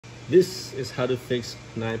This is how to fix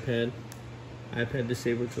an iPad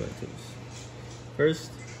disabled to iTunes.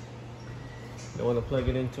 First, you want to plug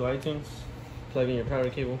it into iTunes, plug in your power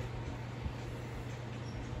cable.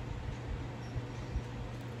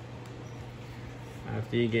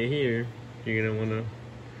 After you get here, you're going to want to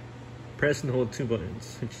press and hold two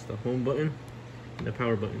buttons, which is the home button and the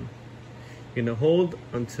power button. You're going to hold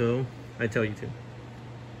until I tell you to.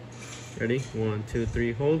 Ready? 1, 2,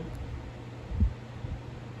 3, hold.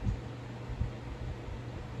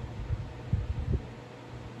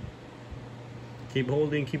 Keep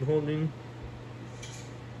holding, keep holding.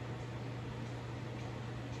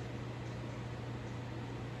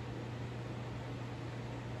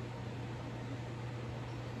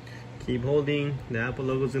 Keep holding. The Apple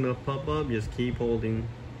logo is gonna pop up. Just keep holding.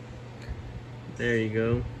 There you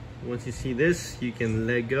go. Once you see this, you can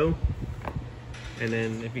let go. And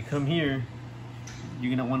then if you come here,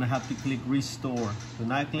 you're gonna want to have to click restore. Do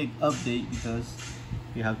not click update because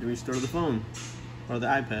you have to restore the phone or the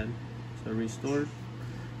iPad. So restore.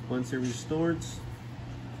 Once it restores,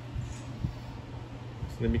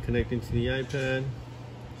 it's gonna be connecting to the iPad.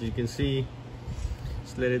 As you can see,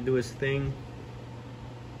 just let it do its thing.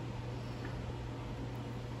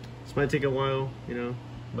 This might take a while, you know,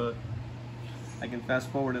 but I can fast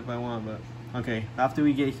forward if I want. But okay, after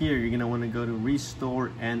we get here, you're gonna want to go to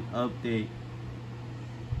restore and update.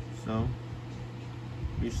 So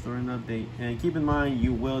restore and update, and keep in mind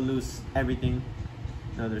you will lose everything.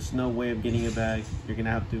 No, there's no way of getting it back. You're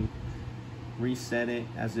gonna have to reset it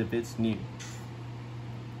as if it's new.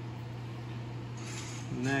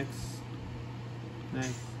 Next,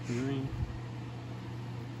 green.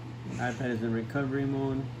 The iPad is in recovery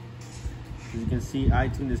mode. As you can see,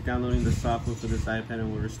 iTunes is downloading the software for this iPad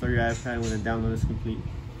and will restore your iPad when the download is complete.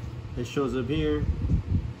 It shows up here.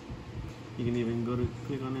 You can even go to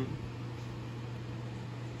click on it.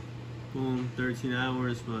 Boom, 13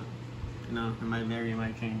 hours, but you know, it might vary, it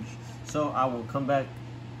might change. So I will come back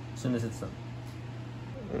as soon as it's done.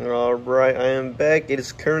 Alright, I am back. It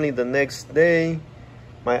is currently the next day.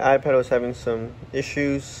 My iPad was having some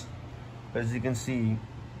issues. As you can see,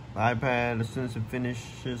 the iPad, as soon as it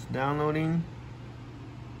finishes downloading,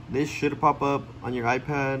 this should pop up on your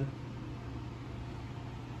iPad.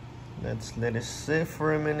 Let's let it sit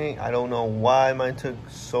for a minute. I don't know why mine took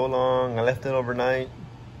so long. I left it overnight.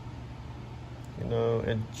 You know,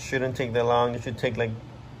 it shouldn't take that long. It should take like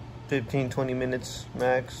 15-20 minutes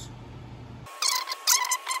max.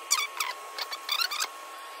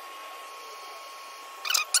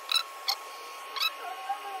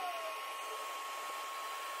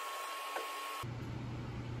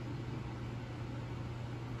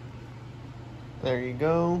 There you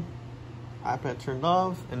go. iPad turned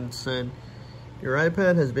off and it said your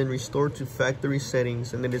iPad has been restored to factory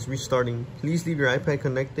settings and it is restarting. Please leave your iPad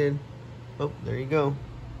connected. Oh, there you go.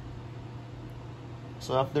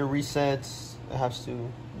 So after resets, it has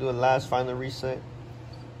to do a last final reset.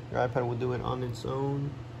 Your iPad will do it on its own.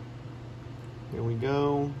 Here we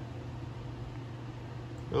go.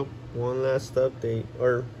 Oh, one last update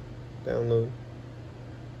or download.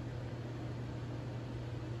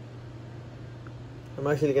 I'm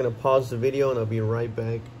actually gonna pause the video and I'll be right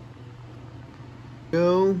back.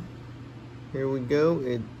 Here we go.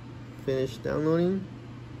 It finished downloading.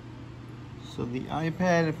 So the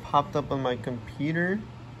iPad popped up on my computer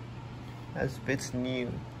as if it's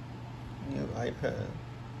new iPad.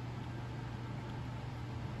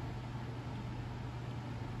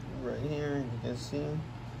 Right here, you can see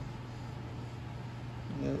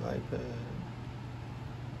new iPad.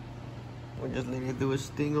 We'll just let it do its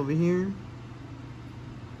thing over here.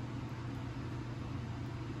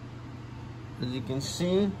 As you can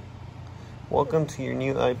see, welcome to your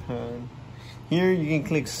new iPad. Here you can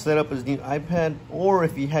click set up as new iPad, or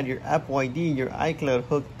if you had your Apple ID, your iCloud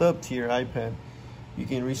hooked up to your iPad, you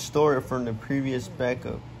can restore it from the previous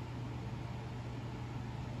backup.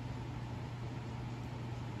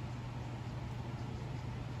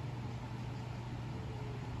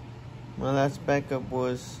 My last backup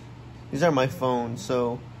was, these are my phones,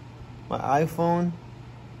 so my iPhone,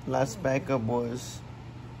 last backup was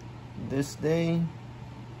this day.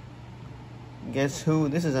 Guess who?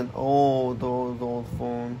 This is an old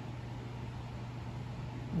phone.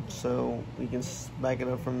 So we can back it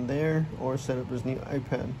up from there or set up this new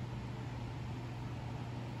iPad.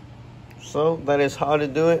 So that is how to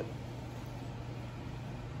do it.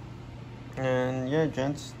 And yeah,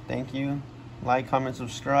 gents, thank you. Like, comment,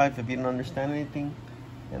 subscribe if you didn't understand anything,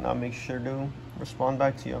 and I'll make sure to respond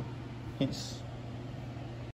back to you. Peace.